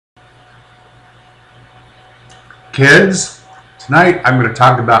Kids, tonight I'm going to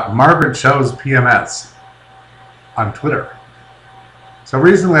talk about Margaret Cho's PMS on Twitter. So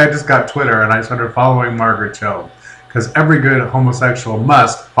recently I just got Twitter and I started following Margaret Cho because every good homosexual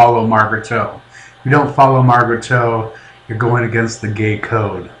must follow Margaret Cho. If you don't follow Margaret Cho, you're going against the gay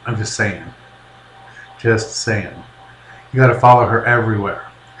code. I'm just saying. Just saying. You got to follow her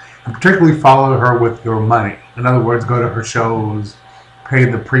everywhere. And particularly follow her with your money. In other words, go to her shows, pay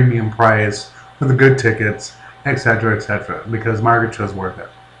the premium price for the good tickets, etc., etc., because Margaret Cho's worth it.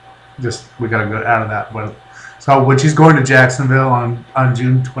 Just, we got to get out of that. But, so when she's going to Jacksonville on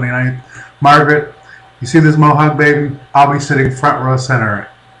June 29th, Margaret, you see this Mohawk baby? I'll be sitting front row center.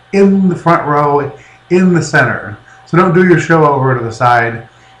 In the front row, in the center. So don't do your show over to the side.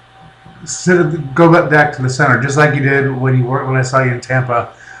 Go back to the center, just like you did when I saw you in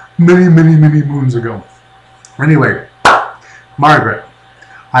Tampa many moons ago. Anyway, Margaret,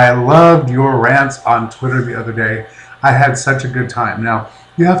 I loved your rants on Twitter the other day. I had such a good time. Now,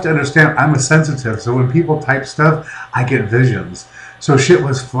 you have to understand, I'm a sensitive, so when people type stuff, I get visions. So shit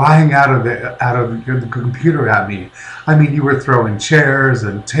was flying out of the computer at me. I mean, you were throwing chairs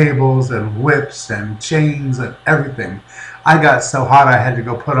and tables and whips and chains and everything. I got so hot I had to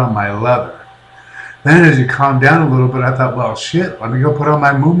go put on my leather. Then as you calmed down a little bit, I thought, well, shit, let me go put on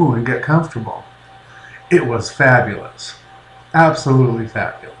my muumuu and get comfortable. It was fabulous. Absolutely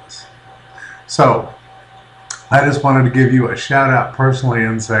fabulous. So, I just wanted to give you a shout out personally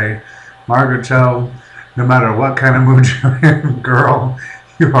and say, Margaret Cho, no matter what kind of mood you're in, girl,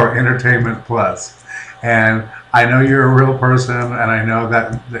 you are entertainment plus. And I know you're a real person, and I know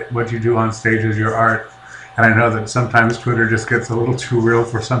that what you do on stage is your art. And I know that sometimes Twitter just gets a little too real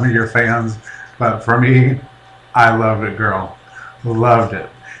for some of your fans. But for me, I loved it, girl. Loved it.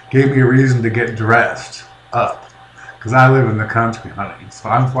 Gave me a reason to get dressed up. Because I live in the country, honey. So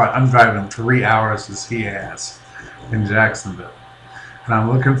I'm driving 3 hours to see ass in Jacksonville. And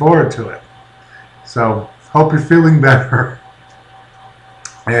I'm looking forward to it. So, hope you're feeling better.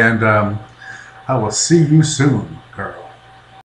 And I will see you soon.